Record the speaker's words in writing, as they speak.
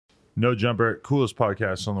No Jumper, coolest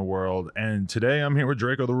podcast in the world. And today I'm here with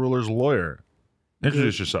Drakeo the Ruler's lawyer.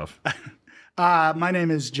 Introduce yourself. My name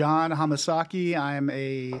is John Hamasaki. I'm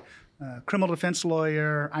a criminal defense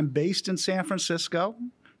lawyer. I'm based in San Francisco.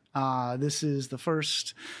 This is the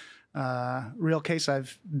first real case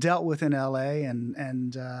I've dealt with in LA,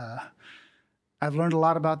 and I've learned a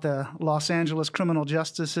lot about the Los Angeles criminal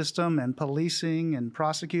justice system and policing and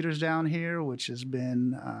prosecutors down here, which has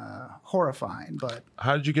been horrifying. But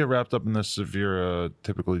how did you get wrapped up in this if you're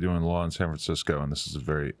typically doing law in San Francisco and this is a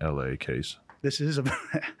very LA case? This is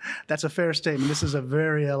that's a fair statement. This is a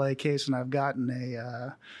very LA case, and I've gotten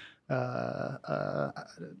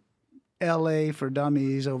LA for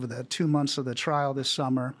Dummies over the 2 months of the trial this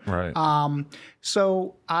summer. Right.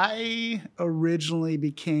 So I originally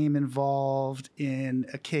became involved in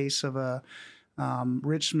a case of a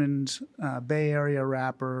Richmond Bay Area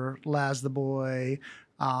rapper, Laz the Boy,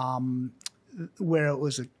 where it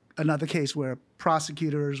was another case where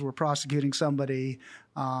prosecutors were prosecuting somebody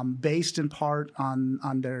based in part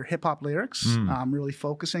on their hip hop lyrics, really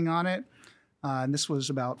focusing on it. And this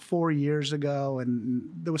was about 4 years ago, and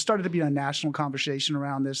there was started to be a national conversation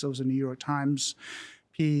around this. There was a New York Times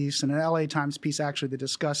piece and an LA Times piece actually that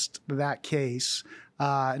discussed that case.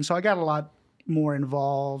 And so I got a lot more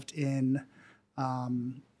involved in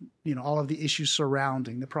all of the issues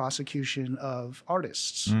surrounding the prosecution of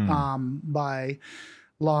artists by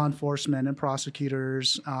law enforcement and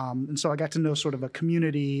prosecutors. And so I got to know sort of a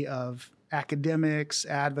community of academics,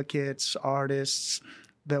 advocates, artists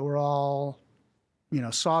that were all,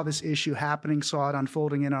 saw this issue happening, saw it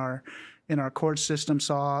unfolding in our court system,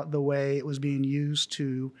 saw the way it was being used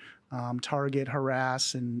to target,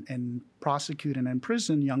 harass, and prosecute and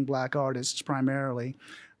imprison young Black artists primarily.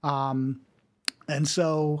 And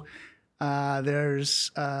so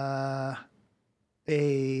there's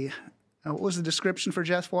what was the description for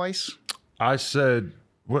Jeff Weiss? I said,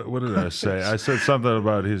 what did I say? I said something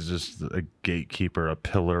about he's just a gatekeeper, a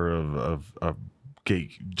pillar of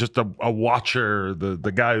just a watcher,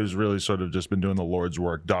 the guy who's really sort of just been doing the Lord's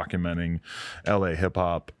work, documenting LA hip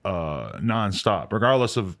hop nonstop,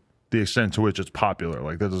 regardless of the extent to which it's popular.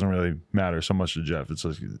 Like, that doesn't really matter so much to Jeff. It's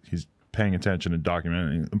like he's paying attention and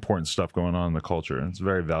documenting important stuff going on in the culture, and it's a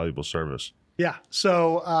very valuable service. Yeah.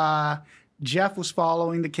 So Jeff was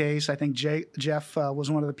following the case. I think Jeff was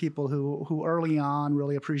one of the people who early on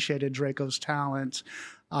really appreciated Drakeo's talent.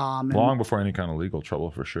 Long before any kind of legal trouble,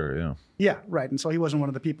 for sure, yeah. Yeah, right. And so he wasn't one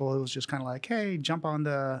of the people who was just kind of like, hey, jump on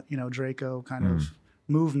the, Drakeo kind of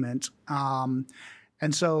movement. And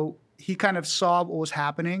so he kind of saw what was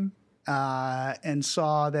happening and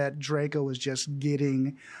saw that Drakeo was just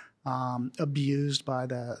getting abused by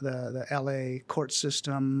the LA court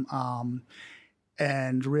system,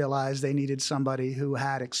 and realized they needed somebody who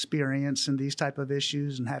had experience in these type of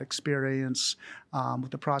issues and had experience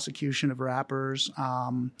with the prosecution of rappers.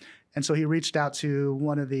 And so he reached out to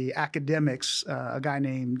one of the academics, a guy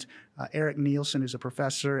named Eric Nielsen, who's a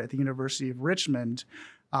professor at the University of Richmond.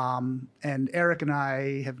 And Eric and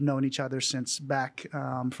I have known each other since back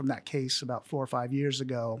from that case about 4 or 5 years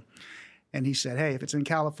ago. And he said, hey, if it's in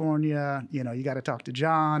California, you got to talk to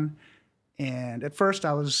John. And at first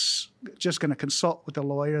I was just going to consult with the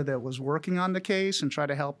lawyer that was working on the case and try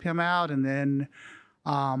to help him out. And then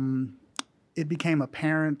it became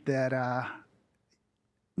apparent that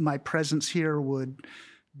my presence here would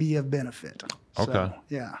be of benefit. Okay. So,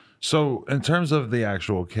 yeah. So in terms of the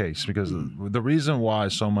actual case, because the reason why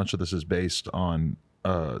so much of this is based on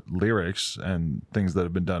lyrics and things that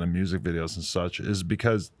have been done in music videos and such is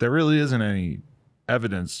because there really isn't any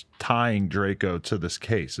evidence tying Drakeo to this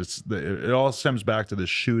case. It all stems back to this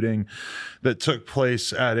shooting that took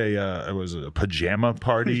place at it was a pajama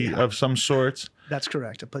party of some sort. That's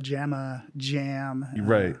correct. A pajama jam.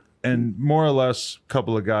 Right. And more or less, a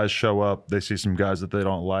couple of guys show up. They see some guys that they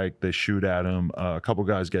don't like. They shoot at them. A couple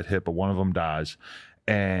guys get hit, but one of them dies.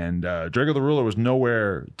 And Drakeo the Ruler was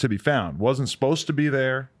nowhere to be found. Wasn't supposed to be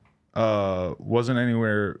there. Wasn't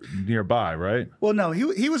anywhere nearby, right? Well, no,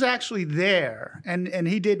 he was actually there, and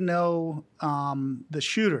he did know the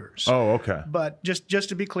shooters. Oh, okay. But just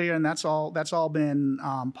to be clear, and that's all been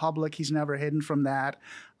public. He's never hidden from that.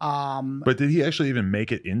 But did he actually even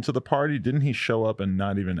make it into the party? Didn't he show up and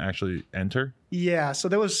not even actually enter? Yeah. So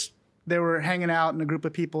they were hanging out, and a group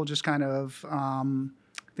of people just kind of, I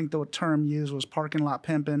think the term used was parking lot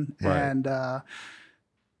pimping, right. And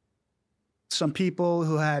some people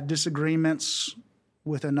who had disagreements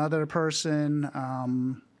with another person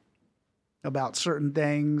about certain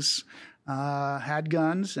things had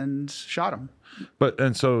guns and shot him.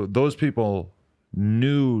 And so those people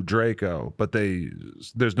knew Drakeo, but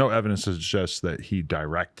there's no evidence to suggest that he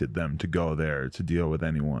directed them to go there to deal with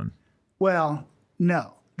anyone. Well,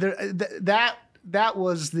 no. That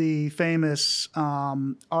was the famous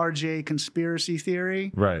RJ conspiracy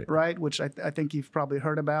theory, right? Which I think you've probably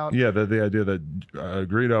heard about. Yeah, the idea that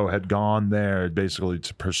Greedo had gone there basically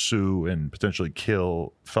to pursue and potentially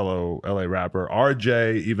kill fellow LA rapper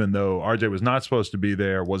RJ, even though RJ was not supposed to be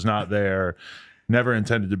there, was not there, never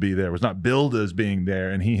intended to be there, was not billed as being there,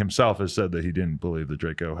 and he himself has said that he didn't believe that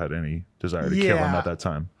Drakeo had any desire to kill him at that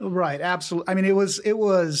time. Right, absolutely. I mean, it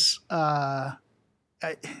was.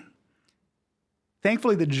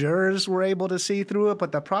 Thankfully, the jurors were able to see through it,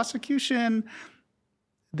 but the prosecution,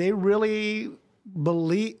 they really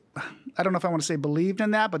believe. I don't know if I want to say believed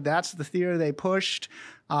in that, but that's the theory they pushed.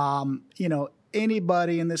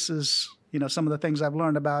 Anybody, and this is, some of the things I've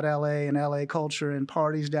learned about LA and LA culture and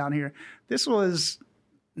parties down here. This was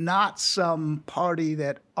not some party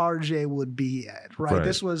that RJ would be at, right?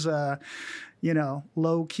 This was a,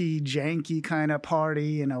 low-key, janky kind of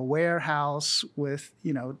party in a warehouse with,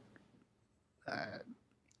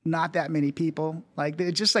 not that many people. Like,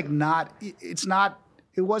 it's just like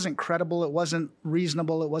it wasn't credible. It wasn't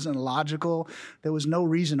reasonable. It wasn't logical. There was no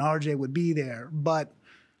reason RJ would be there, but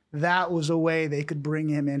that was a way they could bring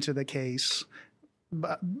him into the case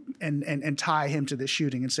and tie him to the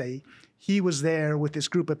shooting and say he was there with this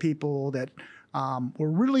group of people that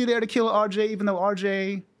were really there to kill RJ, even though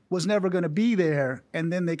RJ was never going to be there,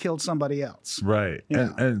 and then they killed somebody else. Right.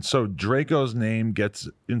 And so Draco's name gets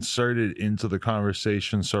inserted into the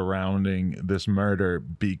conversation surrounding this murder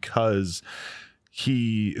because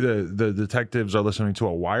the detectives are listening to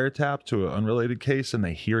a wiretap to an unrelated case, and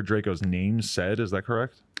they hear Draco's name said. Is that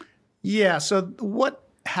correct? Yeah. So what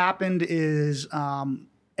happened is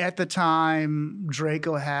at the time,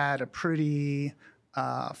 Drakeo had a pretty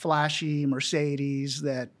flashy Mercedes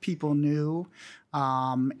that people knew.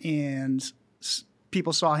 And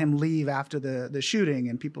people saw him leave after the shooting,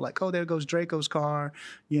 and people like, oh, there goes Draco's car.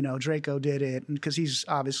 Drakeo did it, because he's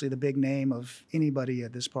obviously the big name of anybody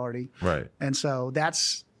at this party. Right. And so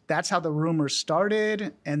that's how the rumor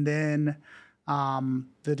started. And then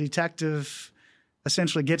the detective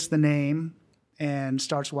essentially gets the name and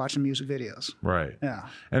starts watching music videos. Right. Yeah.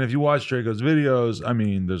 And if you watch Draco's videos, I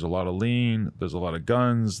mean, there's a lot of lean, there's a lot of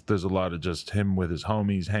guns, there's a lot of just him with his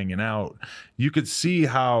homies hanging out. You could see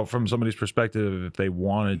how, from somebody's perspective, if they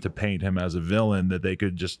wanted to paint him as a villain, that they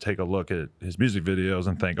could just take a look at his music videos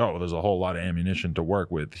and think, oh, there's a whole lot of ammunition to work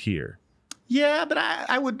with here. Yeah, but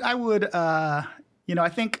I would I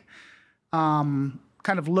think kind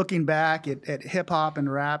of looking back at hip hop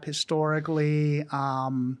and rap historically,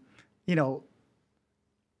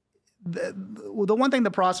 the one thing the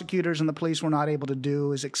prosecutors and the police were not able to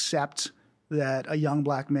do is accept that a young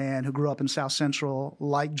black man who grew up in South Central,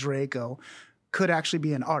 like Drakeo, could actually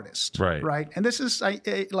be an artist. Right. And this is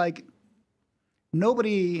like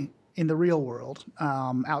nobody in the real world,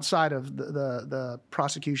 outside of the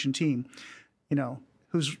prosecution team,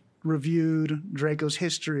 who's reviewed Draco's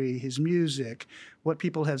history, his music, what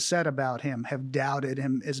people have said about him, have doubted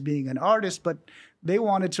him as being an artist, but they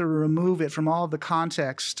wanted to remove it from all the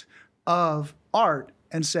context of art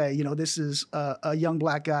and say, this is a young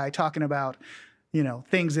black guy talking about,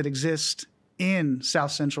 things that exist in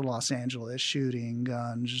South Central Los Angeles, shooting,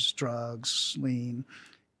 guns, drugs, lean,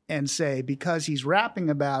 and say, because he's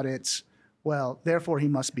rapping about it, well, therefore he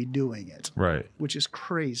must be doing it. Right. Which is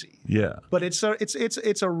crazy. Yeah. But it's a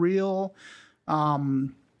real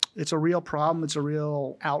problem. It's a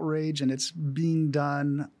real outrage, and it's being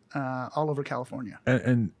done all over California.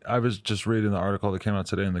 And I was just reading the article that came out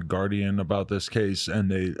today in The Guardian about this case,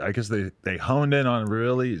 and I guess they honed in on,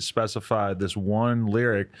 really specified this one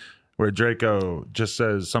lyric where Drakeo just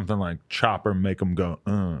says something like, chopper make 'em go,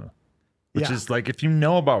 which is like, if you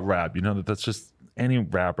know about rap, you know that's just, any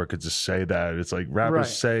rapper could just say that. It's like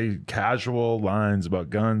rappers say casual lines about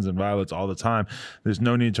guns and violence all the time. There's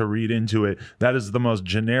no need to read into it. That is the most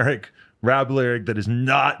generic rap lyric that is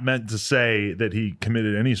not meant to say that he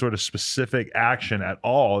committed any sort of specific action at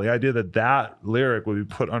all. The idea that lyric would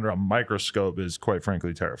be put under a microscope is, quite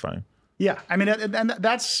frankly, terrifying. Yeah, I mean, and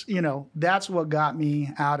that's what got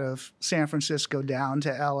me out of San Francisco down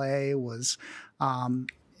to LA was,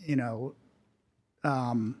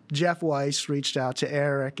 Jeff Weiss reached out to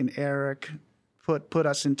Eric, and Eric put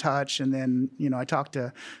us in touch. And then, I talked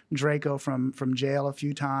to Drakeo from jail a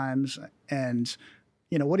few times, and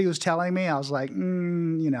what he was telling me, I was like,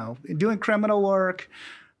 doing criminal work,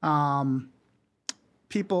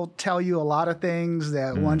 people tell you a lot of things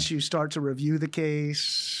that once you start to review the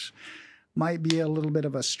case, might be a little bit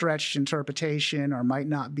of a stretched interpretation or might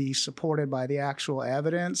not be supported by the actual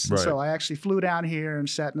evidence. Right. So I actually flew down here and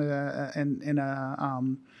sat in a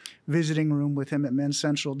visiting room with him at Men's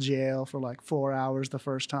Central Jail for like 4 hours the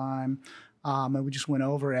first time. And we just went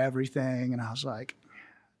over everything. And I was like,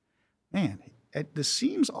 man, this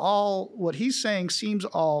seems all, what he's saying seems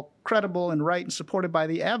all credible and right and supported by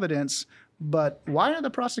the evidence. But why are the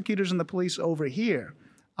prosecutors and the police over here?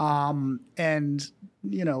 And,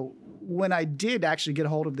 you know, when I did actually get a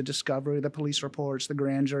hold of the discovery, the police reports, the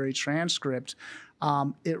grand jury transcript,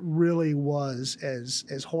 it really was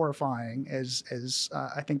as horrifying as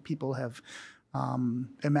I think people have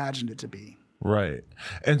imagined it to be. Right.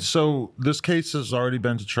 And so this case has already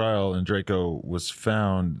been to trial, and Drakeo was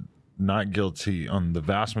found not guilty on the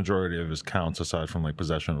vast majority of his counts, aside from like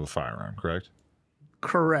possession of a firearm, correct?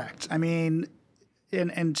 Correct. I mean,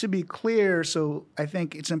 and to be clear, so I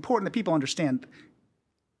think it's important that people understand,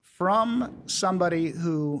 from somebody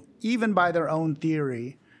who, even by their own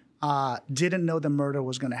theory, didn't know the murder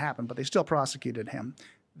was going to happen, but they still prosecuted him.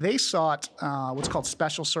 They sought what's called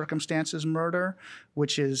special circumstances murder,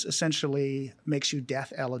 which is essentially makes you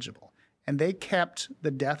death eligible. And they kept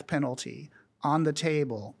the death penalty on the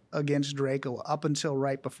table against Drakeo up until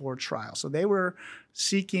right before trial. So they were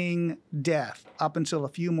seeking death up until a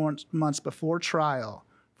few more months before trial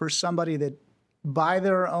for somebody that, by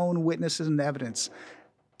their own witnesses and evidence,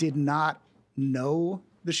 did not know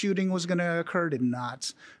the shooting was going to occur, did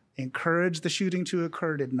not encourage the shooting to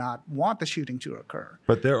occur, did not want the shooting to occur.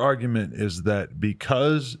 But their argument is that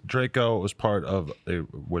because Drakeo was part of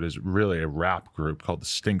what is really a rap group called the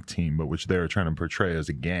Stink Team, but which they were trying to portray as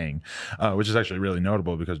a gang, which is actually really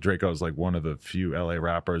notable because Drakeo is like one of the few LA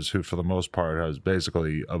rappers who, for the most part, has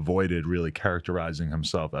basically avoided really characterizing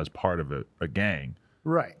himself as part of a gang.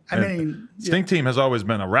 Right. I mean, Stink Team has always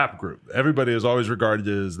been a rap group. Everybody has always regarded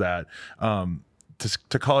it as that.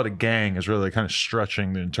 To call it a gang is really kind of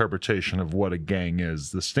stretching the interpretation of what a gang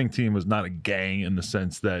is. The Stink Team was not a gang in the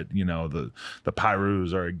sense that, you know, the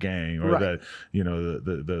Pyrus are a gang, or that, you know,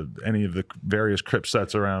 the any of the various Crip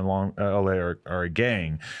sets around LA are a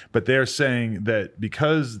gang. But they're saying that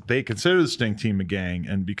because they consider the Stink Team a gang,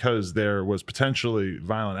 and because there was potentially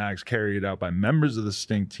violent acts carried out by members of the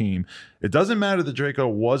Stink Team, it doesn't matter that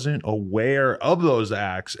Drakeo wasn't aware of those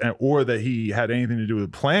acts or that he had anything to do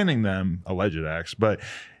with planning them, alleged acts, but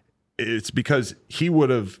it's because he would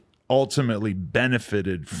have ultimately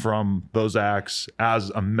benefited from those acts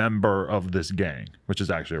as a member of this gang, which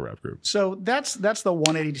is actually a rap group. So that's the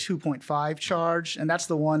 182.5 charge, and that's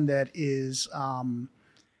the one that is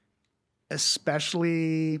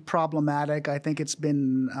especially problematic. I think it's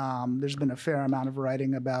been there's been a fair amount of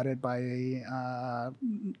writing about it by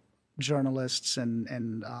journalists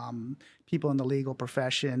and people in the legal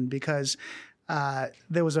profession, because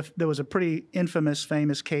there was a pretty infamous,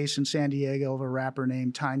 famous case in San Diego of a rapper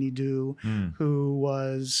named Tiny Do, who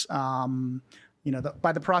was, you know,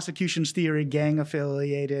 by the prosecution's theory, gang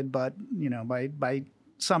affiliated, but, you know, by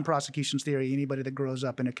some prosecution's theory, anybody that grows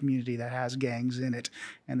up in a community that has gangs in it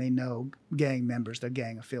and they know gang members, they're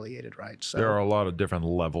gang affiliated, right? So there are a lot of different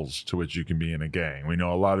levels to which you can be in a gang. We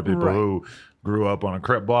know a lot of people who grew up on a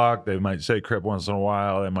Crip block. They might say Crip once in a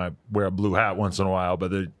while. They might wear a blue hat once in a while,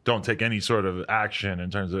 but they don't take any sort of action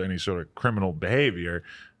in terms of any sort of criminal behavior.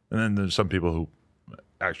 And then there's some people who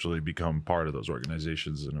actually become part of those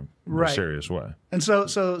organizations in a more serious way. And so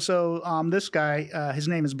this guy, his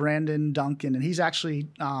name is Brandon Duncan, and he's actually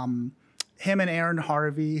him and Aaron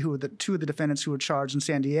Harvey, who are the two of the defendants who were charged in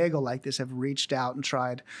San Diego like this, have reached out and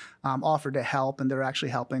tried, offered to help, and they're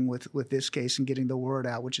actually helping with this case and getting the word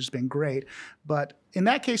out, which has been great. But in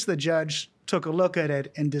that case, the judge took a look at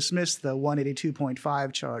it and dismissed the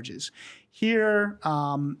 182.5 charges. Here,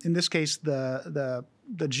 in this case,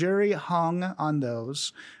 the jury hung on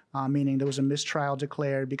those, meaning there was a mistrial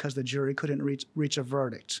declared because the jury couldn't reach a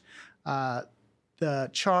verdict. The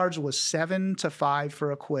charge was 7-5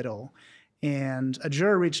 for acquittal. And a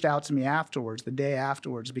juror reached out to me afterwards, the day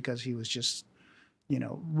afterwards, because he was just, you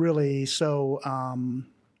know, really so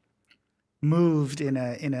moved in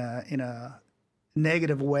a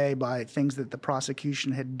negative way by things that the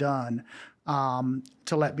prosecution had done,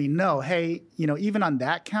 to let me know, hey, you know, even on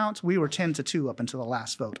that count, we were 10-2 up until the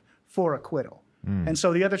last vote for acquittal. And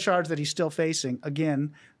so the other charge that he's still facing,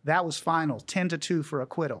 again, that was final, 10-2 for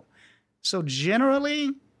acquittal. So generally,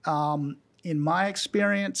 in my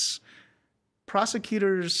experience,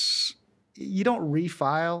 prosecutors, you don't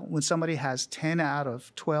refile when somebody has 10 out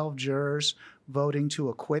of 12 jurors voting to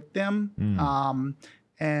acquit them.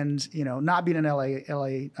 And, you know, not being an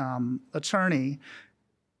LA attorney,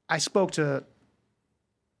 I spoke to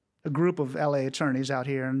a group of LA attorneys out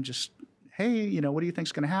here and just hey, what do you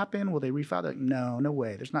think's going to happen? Will they refile? Like, no, no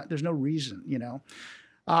way. There's no reason,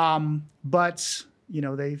 But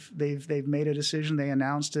they've made a decision. They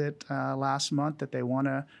announced it last month that they want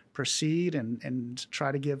to proceed and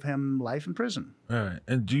try to give him life in prison. All right.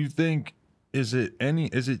 And do you think is it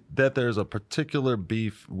that there's a particular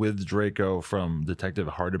beef with Drakeo from Detective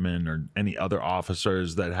Hardiman or any other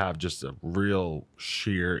officers that have just a real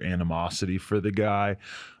sheer animosity for the guy?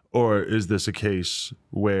 Or is this a case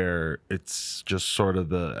where it's just sort of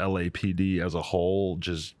the LAPD as a whole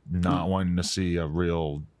just not wanting to see a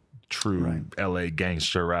real true LA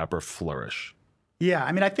gangster rapper flourish? Yeah,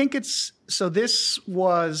 I mean, I think so this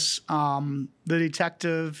was the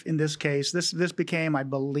detective in this case. This became, I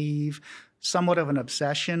believe, somewhat of an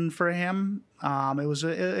obsession for him. It was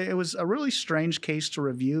a really strange case to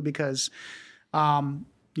review because,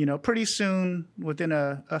 pretty soon, within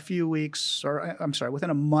a few weeks, or I'm sorry,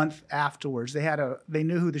 within a month afterwards, they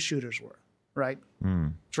knew who the shooters were, right?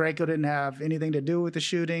 Drakeo didn't have anything to do with the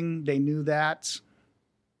shooting. They knew that.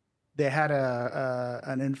 They had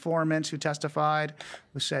an informant who testified,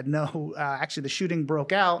 who said, no, actually the shooting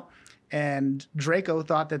broke out, and Drakeo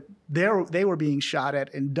thought that they were being shot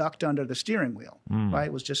at and ducked under the steering wheel,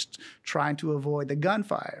 right? Was just trying to avoid the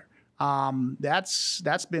gunfire.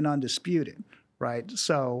 That's been undisputed, right?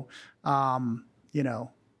 So, I don't know,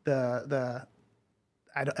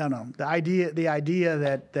 the idea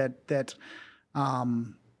that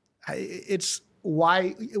it's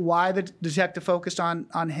why the detective focused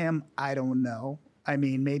on him, I don't know. I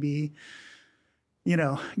mean, maybe,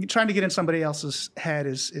 trying to get in somebody else's head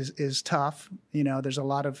is tough. There's a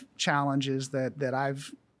lot of challenges that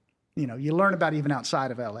I've, you learn about even outside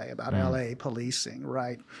of LA, about LA policing,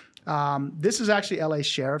 right? This is actually LA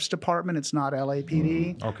Sheriff's Department. It's not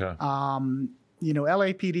LAPD. Okay.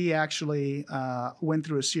 LAPD actually went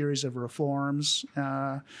through a series of reforms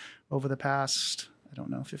over the past,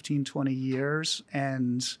 15, 20 years.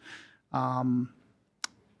 And I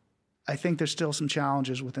think there's still some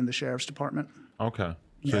challenges within the Sheriff's Department. Okay.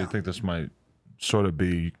 So you think this might sort of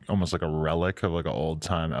be almost like a relic of like an old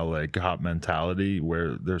time LA cop mentality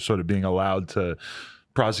where they're sort of being allowed to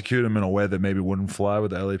prosecute him in a way that maybe wouldn't fly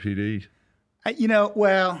with the LAPD?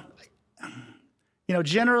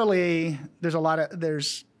 Generally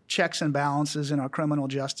there's checks and balances in our criminal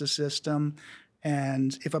justice system.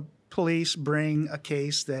 And if a police bring a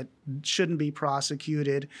case that shouldn't be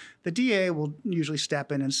prosecuted, the DA will usually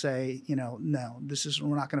step in and say, no,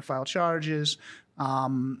 we're not going to file charges.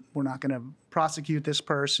 We're not going to prosecute this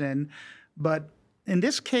person. But in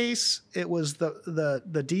this case, it was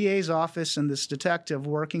the DA's office and this detective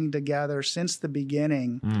working together since the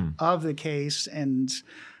beginning of the case. And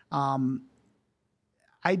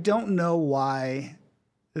I don't know why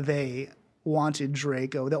they wanted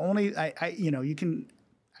Drakeo. The only,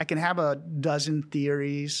 I can have a dozen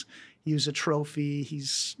theories. He was a trophy.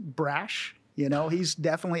 He's brash. He's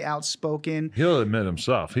definitely outspoken. He'll admit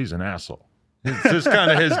himself. He's an asshole. It's just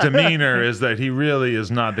kind of his demeanor is that he really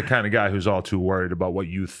is not the kind of guy who's all too worried about what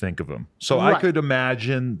you think of him. So I could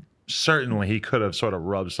imagine certainly he could have sort of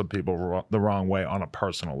rubbed some people the wrong way on a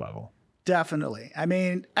personal level. Definitely. I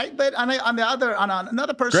mean, but on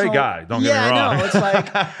another personal, great guy. Don't get me wrong. I know. It's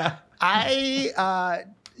like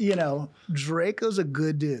Drakeo's a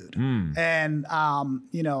good dude. And,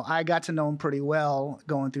 I got to know him pretty well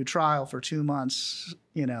going through trial for 2 months,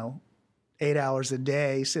 8 hours a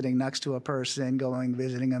day, sitting next to a person,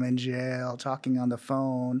 visiting them in jail, talking on the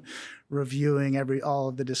phone, reviewing all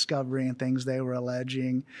of the discovery and things they were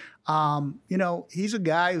alleging. He's a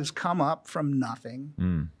guy who's come up from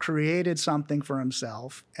nothing, created something for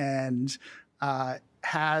himself, and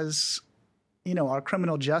has our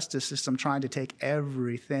criminal justice system trying to take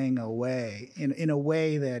everything away in a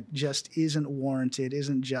way that just isn't warranted,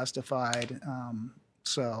 isn't justified.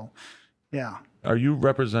 Yeah. Are you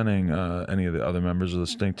representing any of the other members of the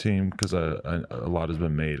Stink team? Because a lot has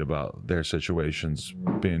been made about their situations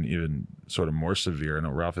being even sort of more severe. I know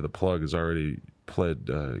Ralphie the Plug has already pled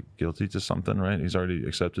guilty to something, right? He's already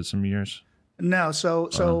accepted some years. No,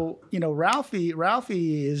 so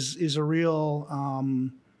Ralphie is a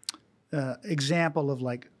real example of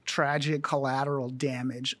like tragic collateral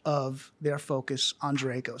damage of their focus on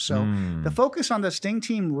Drakeo. So the focus on the Sting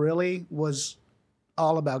team really was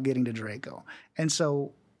all about getting to Drakeo. And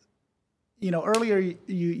so, earlier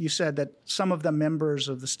you said that some of the members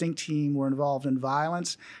of the Sting team were involved in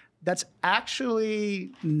violence. That's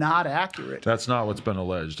actually not accurate. That's not what's been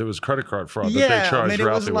alleged. It was credit card fraud that they Yeah, I charged mean, it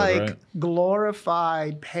Ralphie was like with, right?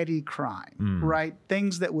 glorified petty crime, right?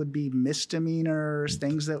 Things that would be misdemeanors,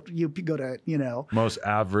 things that you go to, you know. Most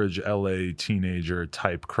average LA teenager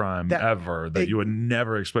type crime ever that you would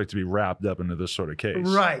never expect to be wrapped up into this sort of case.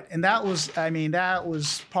 Right. And that was, I mean, that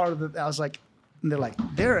was part of it. I was like, and they're like,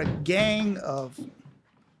 they're a gang of.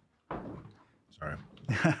 Sorry.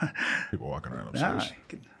 People walking around upstairs.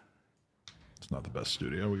 It's not the best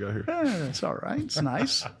studio we got here. It's all right. It's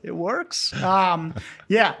nice. It works.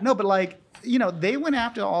 Yeah, no, but like, you know, they went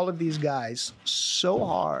after all of these guys so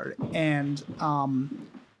hard. And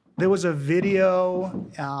there was a video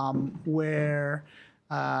where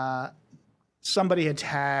somebody had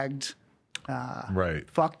tagged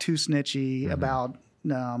Fuck Too Snitchy about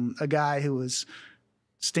a guy who was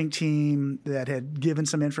stink team that had given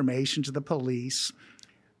some information to the police.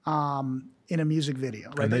 In a music video,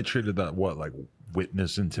 right? And they treated that like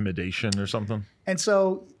witness intimidation or something. And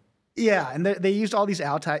so, yeah, and they used all these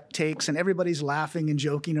outtakes, and everybody's laughing and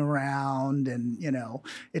joking around, and you know,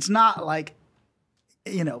 it's not like,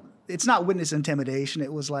 you know, it's not witness intimidation.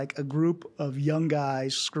 It was like a group of young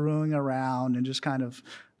guys screwing around and just kind of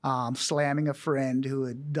slamming a friend who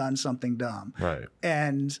had done something dumb. Right.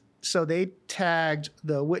 And so they tagged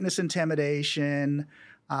the witness intimidation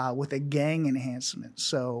with a gang enhancement.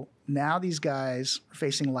 So now these guys are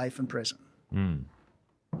facing life in prison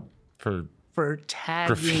for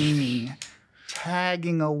tagging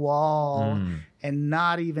a wall and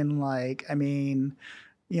not even like, I mean,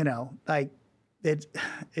 you know, like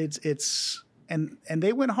it's and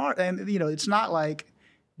they went hard, and you know, it's not like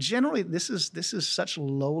generally this is such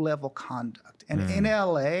low level conduct, and in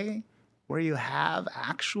LA where you have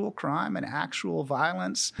actual crime and actual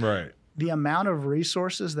violence, right. The amount of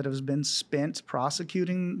resources that has been spent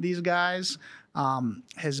prosecuting these guys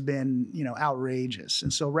has been, you know, outrageous.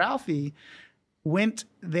 And so Ralphie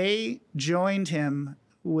they joined him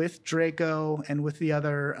with Drakeo and with the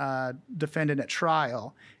other defendant at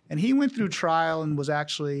trial. And he went through trial and was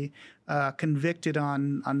actually convicted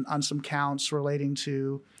on some counts relating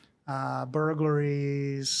to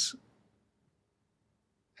burglaries.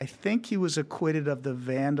 I think he was acquitted of the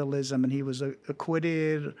vandalism, and he was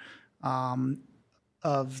acquitted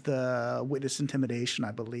of the witness intimidation,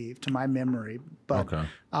 I believe, to my memory. But okay.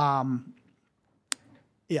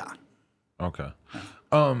 Yeah. Okay.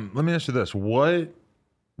 Let me ask you this: what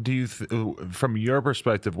do you, from your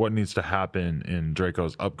perspective, what needs to happen in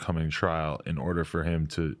Drakeo's upcoming trial in order for him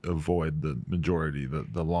to avoid the majority,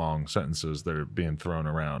 the long sentences that are being thrown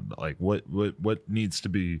around? Like, what needs to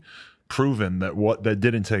be proven that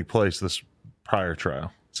didn't take place this prior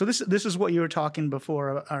trial? So this is what you were talking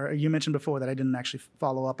before, or you mentioned before that I didn't actually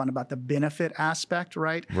follow up on about the benefit aspect,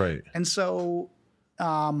 right? Right. And so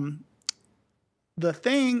the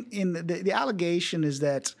thing in the allegation is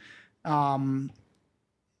that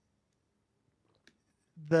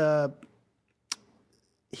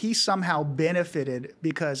he somehow benefited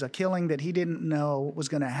because a killing that he didn't know was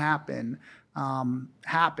going to happen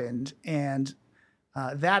happened, and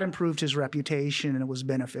that improved his reputation and it was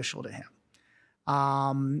beneficial to him.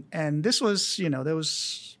 And this was, you know, there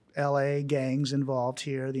was LA gangs involved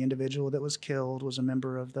here. The individual that was killed was a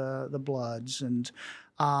member of the Bloods. And,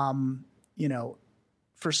 you know,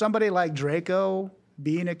 for somebody like Drakeo,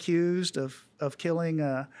 being accused of killing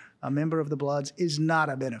a member of the Bloods is not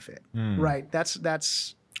a benefit, right?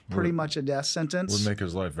 That's pretty much a death sentence. Would make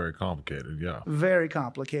his life very complicated, yeah. Very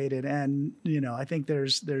complicated. And, you know, I think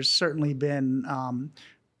there's certainly been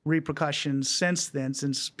repercussions since then,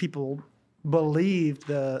 since people believed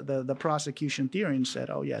the prosecution theory and said,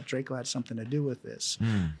 oh yeah, Drakeo had something to do with this.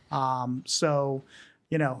 So,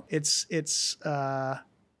 you know, there's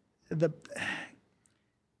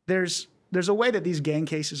a way that these gang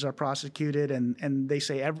cases are prosecuted, and they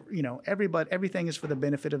say everything is for the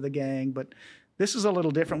benefit of the gang, but this is a little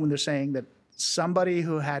different when they're saying that somebody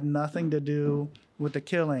who had nothing to do with the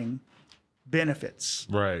killing benefits.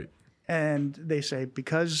 Right. And they say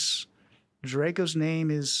because Drakeo's name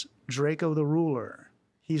is Drakeo the Ruler,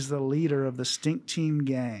 he's the leader of the Stink Team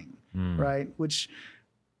gang, right? Which,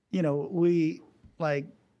 you know, we like,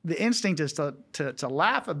 the instinct is to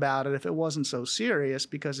laugh about it if it wasn't so serious,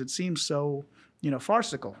 because it seems so, you know,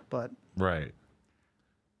 farcical, but right.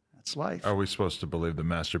 That's life. Are we supposed to believe that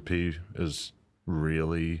Master P is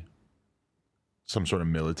really some sort of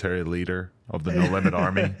military leader of the No Limit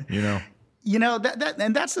Army, you know? You know,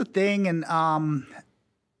 and that's the thing, and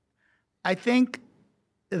I think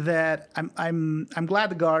that I'm glad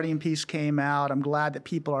the Guardian piece came out. I'm glad that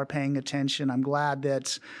people are paying attention. I'm glad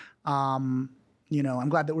that I'm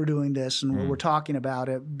glad that we're doing this and we're talking about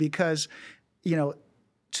it because, to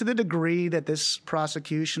the degree that this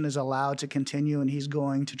prosecution is allowed to continue and he's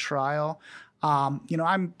going to trial,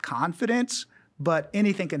 I'm confident, but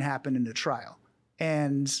anything can happen in the trial.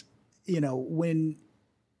 And, when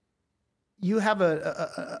you have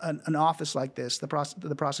an office like this,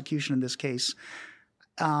 the prosecution in this case,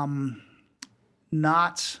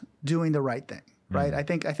 not doing the right thing, right? I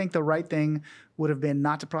think the right thing would have been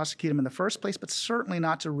not to prosecute him in the first place, but certainly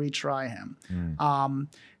not to retry him.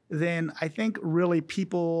 Then I think really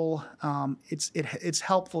people, it's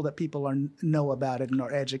helpful that people know about it and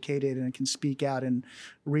are educated and can speak out and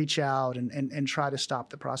reach out and try to stop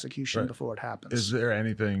the prosecution before it happens. Is there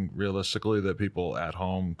anything realistically that people at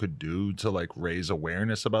home could do to like raise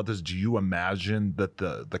awareness about this? Do you imagine that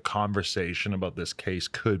the conversation about this case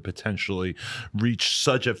could potentially reach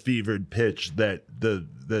such a fevered pitch that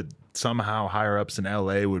somehow higher ups in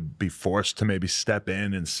LA would be forced to maybe step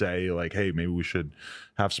in and say like, hey, maybe we should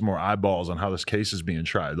have some more eyeballs on how this case is being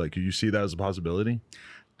tried? Like, do you see that as a possibility?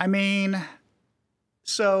 I mean,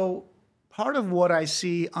 so part of what I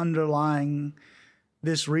see underlying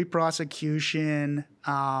this reprosecution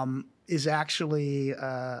is actually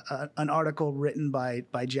an article written by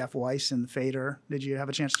Jeff Weiss in Fader. Did you have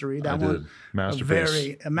a chance to read that one? I did.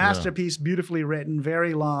 Masterpiece. A masterpiece, beautifully written,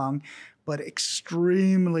 very long, but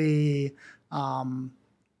extremely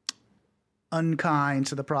unkind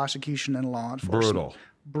to the prosecution and law enforcement.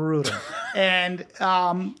 Brutal. And,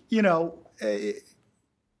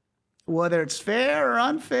 whether it's fair or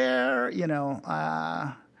unfair,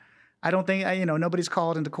 I don't think, nobody's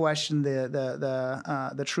called into question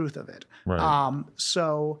the truth of it. Right.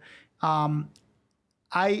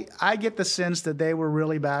 I get the sense that they were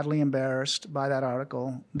really badly embarrassed by that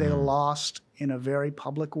article. They lost in a very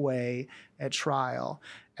public way at trial.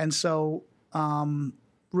 And so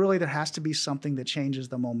really there has to be something that changes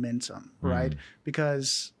the momentum, right?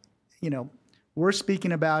 Because, we're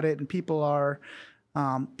speaking about it and people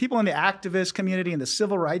in the activist community and the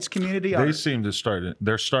civil rights community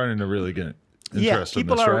they're starting to really get interested in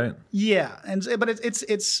this, right? Yeah. But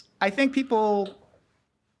it's I think people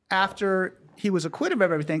after he was acquitted of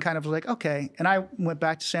everything kind of was like, okay. And I went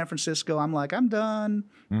back to San Francisco. I'm like, I'm done.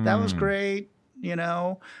 That was great,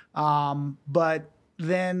 But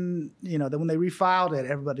then, then when they refiled it,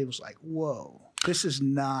 everybody was like, whoa, this is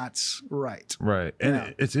not right. Right.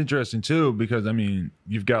 And it's interesting too, because I mean,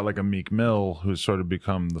 you've got like a Meek Mill who's sort of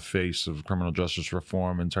become the face of criminal justice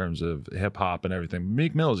reform in terms of hip hop and everything.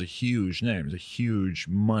 Meek Mill is a huge name. He's a huge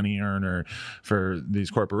money earner for these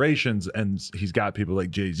corporations. And he's got people like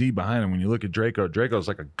Jay-Z behind him. When you look at Drakeo's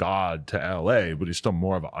like a god to LA, but he's still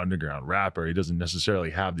more of an underground rapper. He doesn't necessarily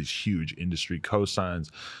have these huge industry cosigns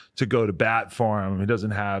to go to bat for him. He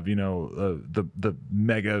doesn't have, the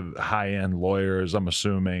mega high-end lawyers. I'm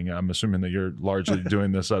assuming that you're largely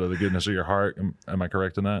doing this out of the goodness of your heart. Am I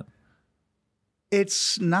correct in that?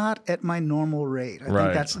 It's not at my normal rate.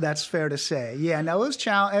 I think that's fair to say. Yeah, no, it's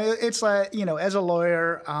challenge. It's like, as a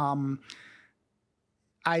lawyer,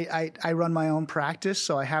 I run my own practice,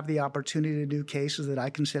 so I have the opportunity to do cases that I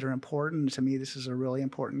consider important. To me, this is a really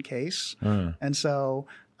important case. And so,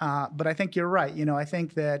 but I think you're right. I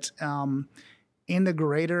think that in the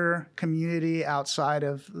greater community outside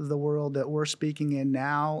of the world that we're speaking in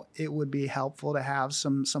now, it would be helpful to have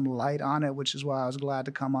some light on it, which is why I was glad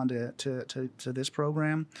to come on to this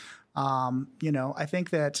program. I think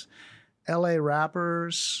that LA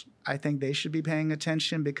rappers, I think they should be paying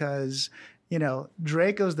attention because,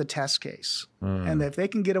 Drakeo's the test case. And if they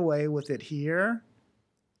can get away with it here,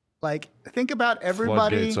 like, think about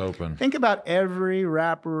everybody. Open. Think about every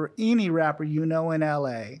rapper, any rapper in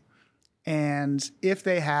LA. And if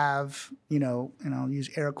they have, use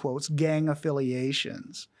air quotes, gang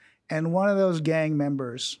affiliations, and one of those gang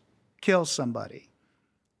members kills somebody,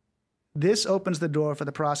 this opens the door for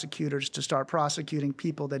the prosecutors to start prosecuting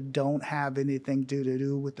people that don't have anything to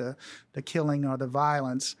do with the killing or the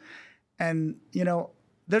violence. And,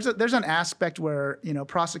 there's an aspect where,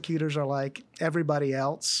 prosecutors are like everybody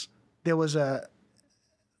else. There was the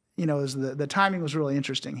timing was really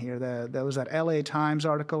interesting here. There was that LA Times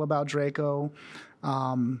article about Drakeo.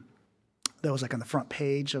 That was like on the front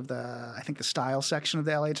page of the style section of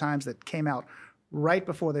the LA Times that came out right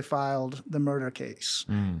before they filed the murder case.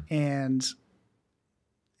 And,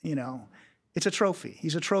 it's a trophy.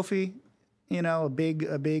 He's a trophy, a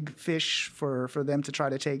big fish for them to try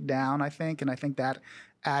to take down, I think. And I think that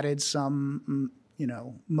added some,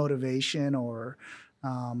 motivation or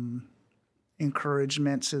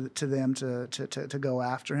encouragement to them to go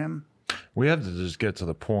after him. We have to just get to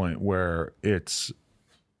the point where it's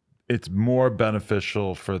it's more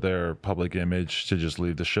beneficial for their public image to just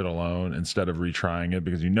leave the shit alone instead of retrying it,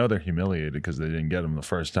 because they're humiliated because they didn't get them the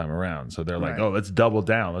first time around. So they're like, Right. oh, let's double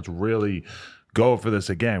down. Let's really go for this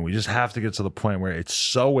again. We just have to get to the point where it's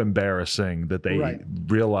so embarrassing that they Right.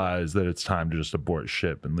 realize that it's time to just abort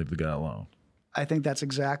ship and leave the guy alone. I think that's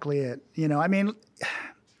exactly it. I mean,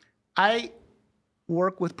 I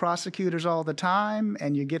work with prosecutors all the time,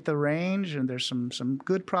 and you get the range, and there's some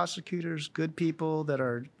good prosecutors, good people that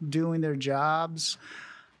are doing their jobs.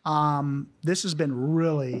 This has been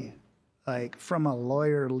really, like, from a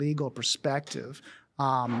lawyer legal perspective.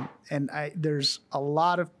 And there's a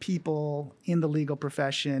lot of people in the legal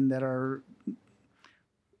profession that are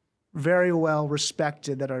very well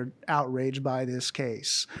respected that are outraged by this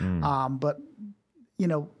case. But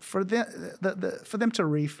for them to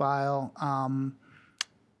refile,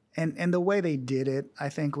 and the way they did it, I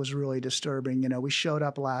think, was really disturbing. We showed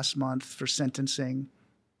up last month for sentencing,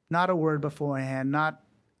 not a word beforehand, not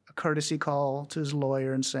a courtesy call to his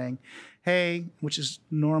lawyer and saying, "Hey," which is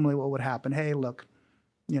normally what would happen. "Hey, look,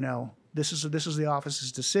 this is the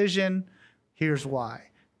office's decision. Here's why."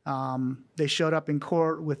 They showed up in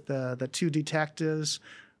court with the two detectives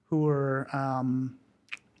who were,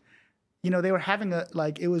 they were having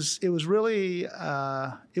it was really,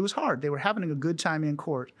 it was hard. They were having a good time in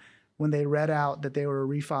court when they read out that they were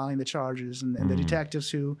refiling the charges, and the detectives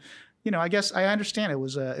who, I guess I understand it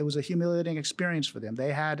was a humiliating experience for them.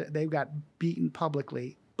 They got beaten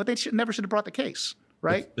publicly, but they never should have brought the case,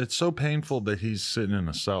 right? It's so painful that he's sitting in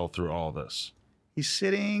a cell through all this. He's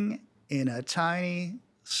sitting in a tiny,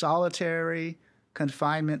 solitary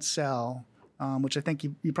confinement cell, which I think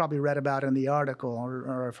you probably read about in the article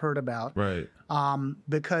or have heard about, right?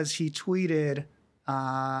 Because he tweeted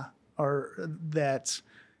that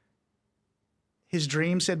his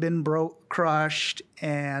dreams had been crushed,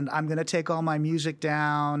 and I'm going to take all my music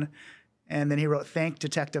down. And then he wrote, "Thank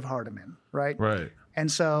Detective Hardiman," right? Right.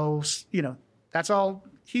 And so, that's all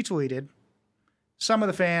he tweeted. Some of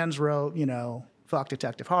the fans wrote, "Fuck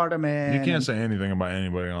Detective Hardiman." You can't say anything about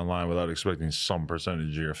anybody online without expecting some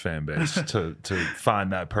percentage of your fan base to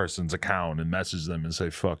find that person's account and message them and say,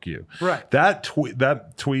 "Fuck you." Right. That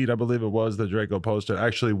tweet, I believe it was, that Drakeo posted,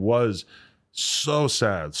 actually was so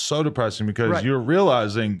sad, so depressing, because you're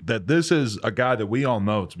realizing that this is a guy that we all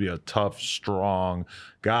know to be a tough, strong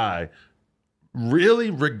guy,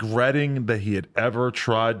 really regretting that he had ever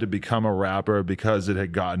tried to become a rapper because it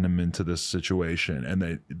had gotten him into this situation,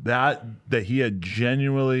 and that he had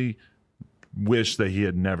genuinely wished that he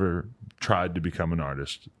had never tried to become an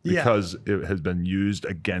artist because it has been used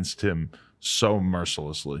against him so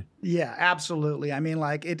mercilessly. Yeah, absolutely. I mean,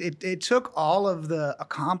 like, it took all of the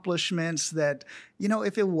accomplishments that,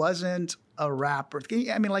 if it wasn't a rapper,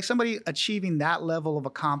 I mean, like, somebody achieving that level of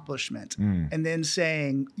accomplishment and then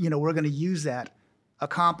saying, we're going to use that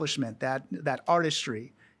accomplishment, that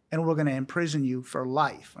artistry, and we're going to imprison you for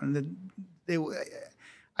life. And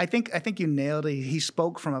I think you nailed it. He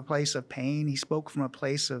spoke from a place of pain. He spoke from a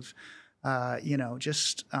place of,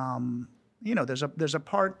 there's a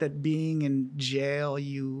part that being in jail,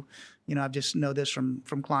 I've just know this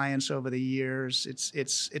from clients over the years.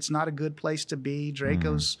 It's not a good place to be.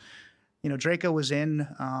 Drakeo was in,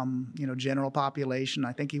 general population.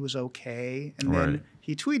 I think he was okay. And then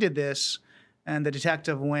he tweeted this, and the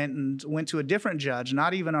detective went to a different judge,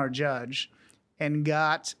 not even our judge, and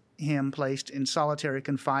got him placed in solitary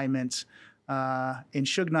confinement in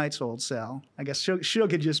Suge Knight's old cell. I guess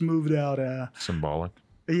Suge had just moved out. Symbolic.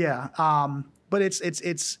 Yeah. But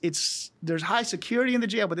it's there's high security in the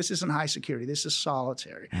jail, but this isn't high security. This is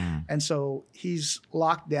solitary. And so he's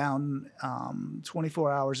locked down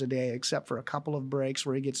 24 hours a day, except for a couple of breaks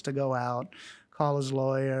where he gets to go out, call his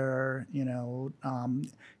lawyer,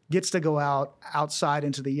 gets to go outside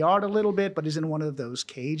into the yard a little bit, but is in one of those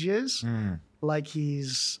cages, like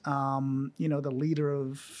he's, the leader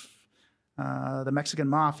of the Mexican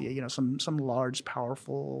mafia, some large,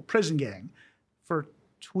 powerful prison gang, for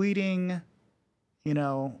tweeting,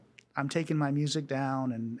 "I'm taking my music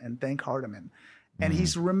down and thank Hardiman." And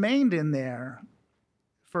he's remained in there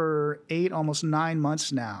for 8, almost 9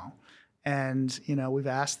 months now. And, we've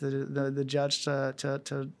asked the judge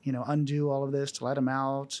to undo all of this, to let him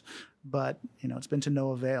out. But, it's been to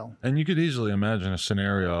no avail. And you could easily imagine a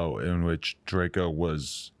scenario in which Drakeo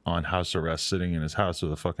was on house arrest, sitting in his house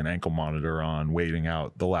with a fucking ankle monitor on, waiting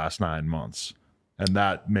out the last 9 months. And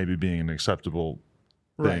that maybe being an acceptable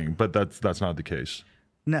thing. But that's not the case.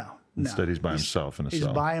 No. Instead, he's by himself in a cell. He's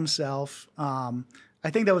by himself. I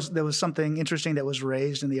think there was something interesting that was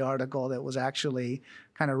raised in the article that was actually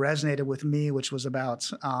kind of resonated with me, which was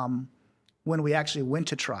about when we actually went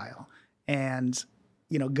to trial. And,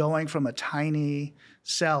 going from a tiny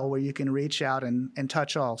cell where you can reach out and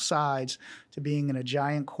touch all sides to being in a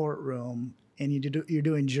giant courtroom, and you're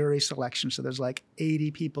doing jury selection. So there's like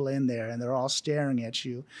 80 people in there, and they're all staring at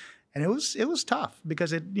you. And it was tough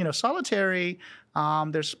because solitary.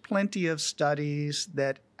 There's plenty of studies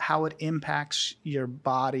that how it impacts your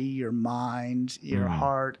body, your mind, your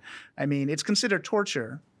heart. I mean, it's considered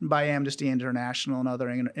torture by Amnesty International and other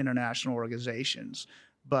international organizations.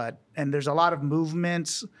 And there's a lot of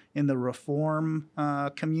movements in the reform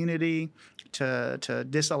community to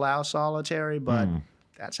disallow solitary, but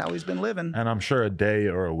that's how he's been living. And I'm sure a day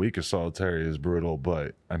or a week of solitary is brutal,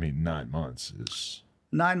 but I mean, 9 months is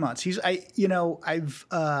 9 months.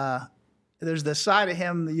 There's the side of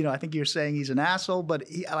him, I think you're saying he's an asshole, but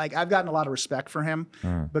I've gotten a lot of respect for him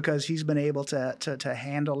because he's been able to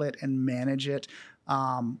handle it and manage it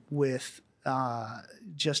with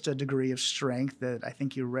just a degree of strength that I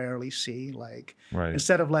think you rarely see.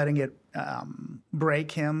 Instead of letting it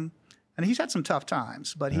break him, and he's had some tough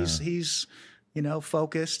times, but he's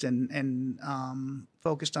focused and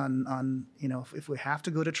focused on if we have to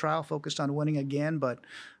go to trial, focused on winning again. But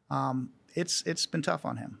it's been tough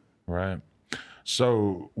on him. Right.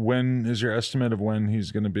 So when is your estimate of when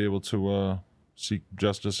he's going to be able to seek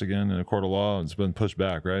justice again in a court of law? It's been pushed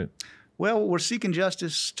back, right? Well, we're seeking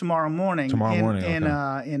justice tomorrow morning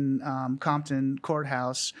in Compton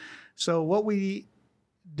Courthouse. So what we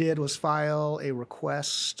did was file a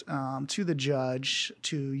request to the judge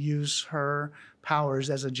to use her powers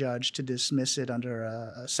as a judge to dismiss it under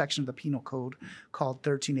a section of the Penal Code called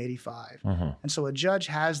 1385. And so a judge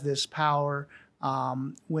has this power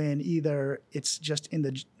when either it's just in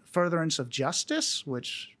the furtherance of justice,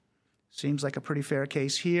 which seems like a pretty fair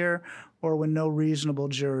case here, or when no reasonable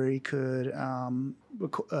jury could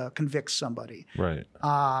convict somebody. Right.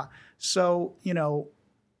 So,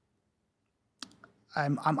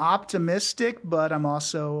 I'm optimistic, but I'm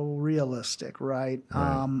also realistic, right?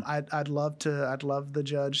 I'd love the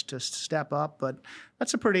judge to step up, but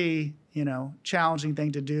that's a pretty, challenging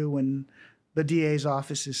thing to do when the DA's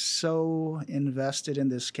office is so invested in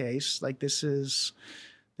this case. Like this has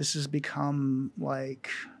become like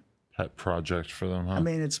pet project for them, huh? I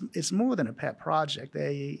mean, it's more than a pet project.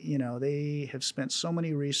 They have spent so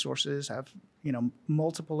many resources, have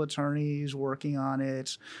multiple attorneys working on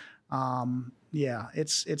it.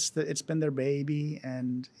 It's been their baby,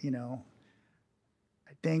 and I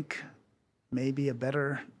think maybe a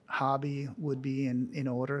better hobby would be in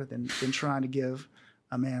order than trying to give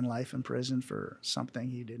a man life in prison for something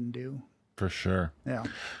he didn't do. For sure. Yeah.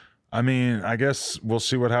 I mean, I guess we'll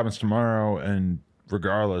see what happens tomorrow, and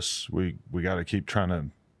regardless, we got to keep trying to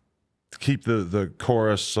keep the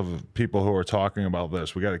chorus of people who are talking about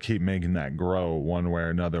this. We got to keep making that grow one way or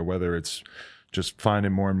another, whether it's just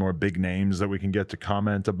finding more and more big names that we can get to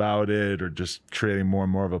comment about it, or just creating more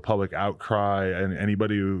and more of a public outcry. And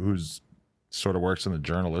anybody who's sort of works in the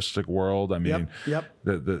journalistic world. I mean,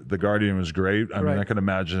 the Guardian was great. I mean, I can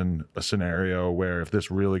imagine a scenario where if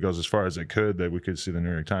this really goes as far as it could, that we could see the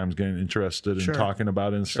New York Times getting interested in talking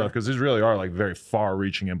about it and stuff, because these really are like very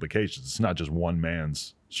far-reaching implications. It's not just one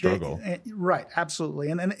man's struggle. Right, absolutely.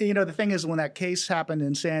 And the thing is, when that case happened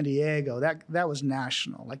in San Diego, that was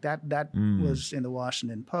national. Like that was in the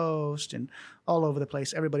Washington Post and all over the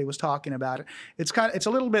place. Everybody was talking about it. It's a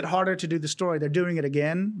little bit harder to do the story. They're doing it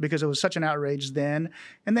again because it was such an outrage then.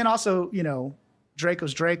 And then also,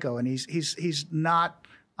 Draco's Draco, and he's not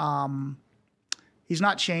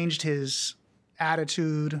changed his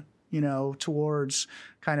attitude, towards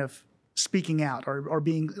kind of speaking out or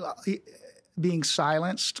being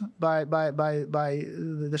silenced by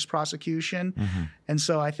this prosecution. And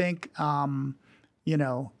so I think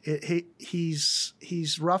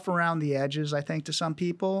he's rough around the edges, I think, to some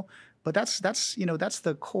people, but that's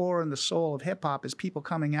the core and the soul of hip hop, is people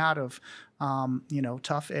coming out of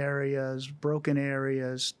tough areas, broken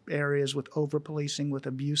areas with over policing, with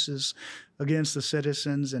abuses against the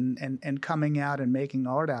citizens, and coming out and making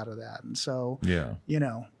art out of that. And so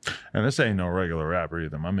and this ain't no regular rapper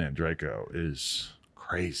either. My man Drakeo is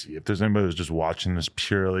crazy. If there's anybody who's just watching this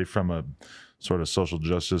purely from a sort of social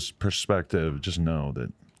justice perspective, just know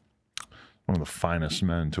that one of the finest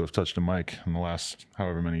men to have touched a mic in the last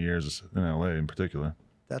however many years in LA in particular.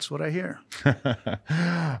 That's what I hear.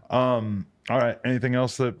 All right. Anything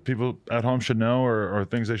else that people at home should know, or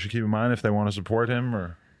things they should keep in mind if they want to support him?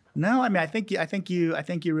 Or no, I mean, I think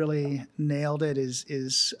you really nailed it.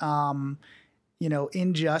 Is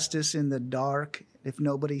injustice in the dark, if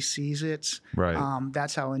nobody sees it, right?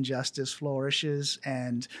 That's how injustice flourishes.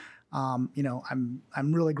 And I'm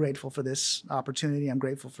really grateful for this opportunity. I'm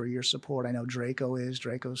grateful for your support. I know Drakeo is.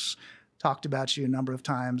 Draco's talked about you a number of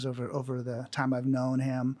times over the time I've known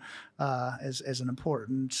him as an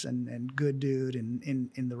important and good dude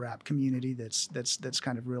in the rap community that's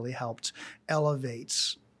kind of really helped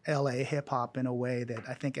elevate LA hip hop in a way that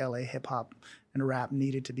I think LA hip hop and rap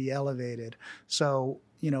needed to be elevated. So,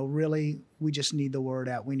 really, we just need the word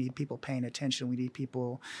out. We need people paying attention. We need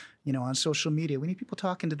people, on social media. We need people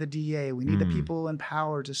talking to the DA. We need the people in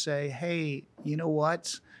power to say, hey, you know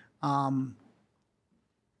what?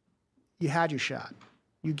 You had your shot.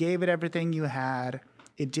 You gave it everything you had.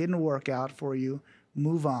 It didn't work out for you.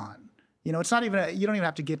 Move on. It's not even, you don't even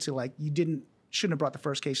have to get to like, shouldn't have brought the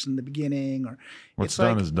first case in the beginning, or what's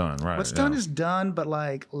done is done, right? What's done is done, but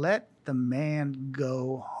like, let the man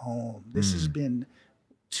go home. This has been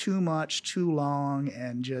too much, too long,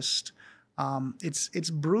 and just it's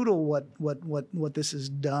brutal what this has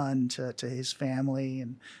done to his family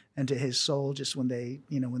and to his soul. Just when they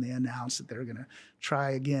announce that they're gonna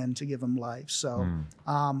try again to give him life. So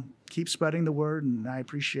keep spreading the word, and I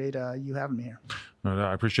appreciate you having me here. No,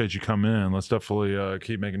 I appreciate you coming in. Let's definitely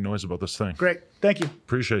keep making noise about this thing. Great. Thank you.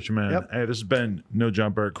 Appreciate you, man. Yep. Hey, this has been No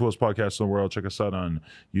Jumper, coolest podcast in the world. Check us out on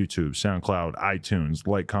YouTube, SoundCloud, iTunes.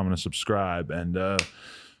 Like, comment, and subscribe. And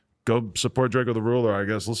go support Drakeo the Ruler, I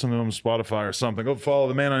guess. Listen to him on Spotify or something. Go follow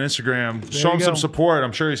the man on Instagram. Show him some support.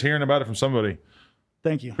 I'm sure he's hearing about it from somebody.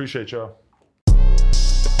 Thank you. Appreciate y'all.